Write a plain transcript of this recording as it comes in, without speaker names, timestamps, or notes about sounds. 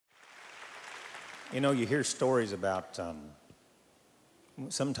You know, you hear stories about,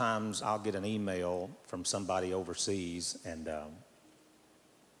 sometimes I'll get an email from somebody overseas, and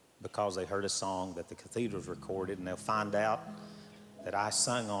because they heard a song that the Cathedrals recorded, and they'll find out that I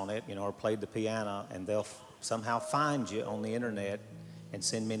sung on it, you know, or played the piano, and they'll somehow find you on the internet and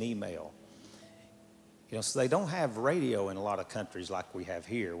send me an email. You know, so they don't have radio in a lot of countries like we have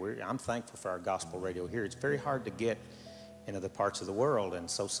here. I'm thankful for our gospel radio here. It's very hard to get in other parts of the world, and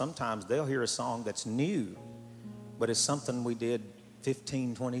so sometimes they'll hear a song that's new, but it's something we did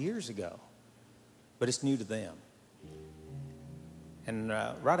 15, 20 years ago, but it's new to them. And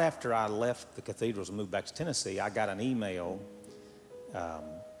right after I left the Cathedrals and moved back to Tennessee, I got an email.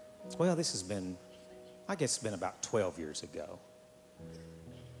 Well, this has been, I guess it's been about 12 years ago.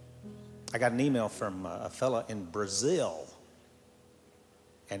 I got an email from a fella in Brazil,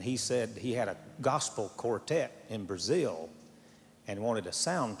 and he said he had a gospel quartet in Brazil and wanted a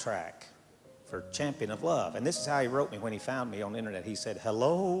soundtrack for Champion of Love. And this is how he wrote me when he found me on the internet. He said,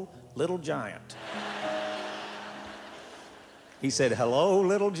 "Hello, little giant." He said, "Hello,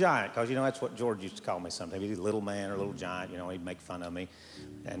 little giant," because, you know, that's what George used to call me sometimes. He'd be little man or little giant, you know, he'd make fun of me.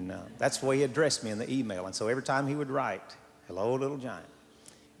 And that's the way he addressed me in the email. And so every time he would write, "Hello, little giant,"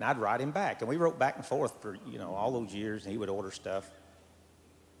 and I'd write him back. And we wrote back and forth for, you know, all those years, and he would order stuff.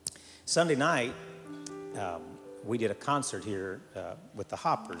 Sunday night, we did a concert here with the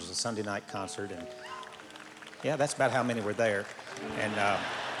Hoppers, a Sunday night concert. And yeah, that's about how many were there. And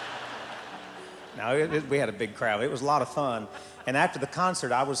we had a big crowd. It was a lot of fun. And after the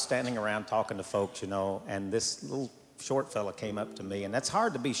concert, I was standing around talking to folks, you know, and this little short fella came up to me. And that's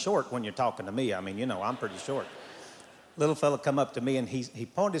hard to be short when you're talking to me. I mean, you know, I'm pretty short. Little fella come up to me, and he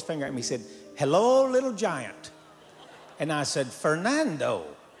pointed his finger at me. He said, "Hello, little giant." And I said, "Fernando."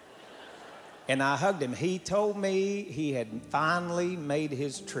 And I hugged him. He told me he had finally made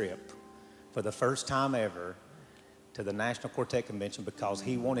his trip for the first time ever to the National Quartet Convention because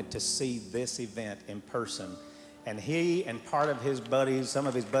he wanted to see this event in person. And he and part of his buddies, some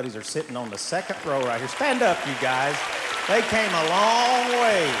of his buddies, are sitting on the second row right here. Stand up, you guys. They came a long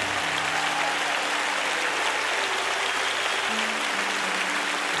way.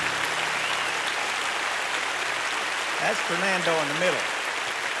 That's Fernando in the middle.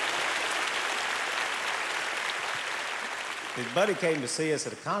 His buddy came to see us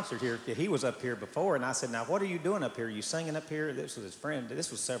at a concert here. He was up here before, and I said, "Now, what are you doing up here? Are you singing up here?" This was his friend.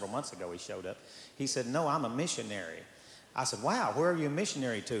 This was several months ago he showed up. He said, "No, I'm a missionary." I said, "Wow, where are you a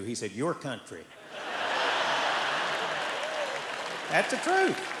missionary to?" He said, "Your country." That's the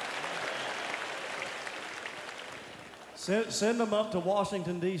truth. Send them up to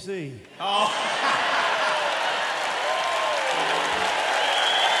Washington, D.C. Oh.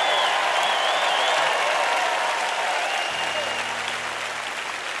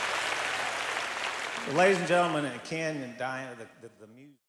 Ladies and gentlemen, Ken and Diana, the music.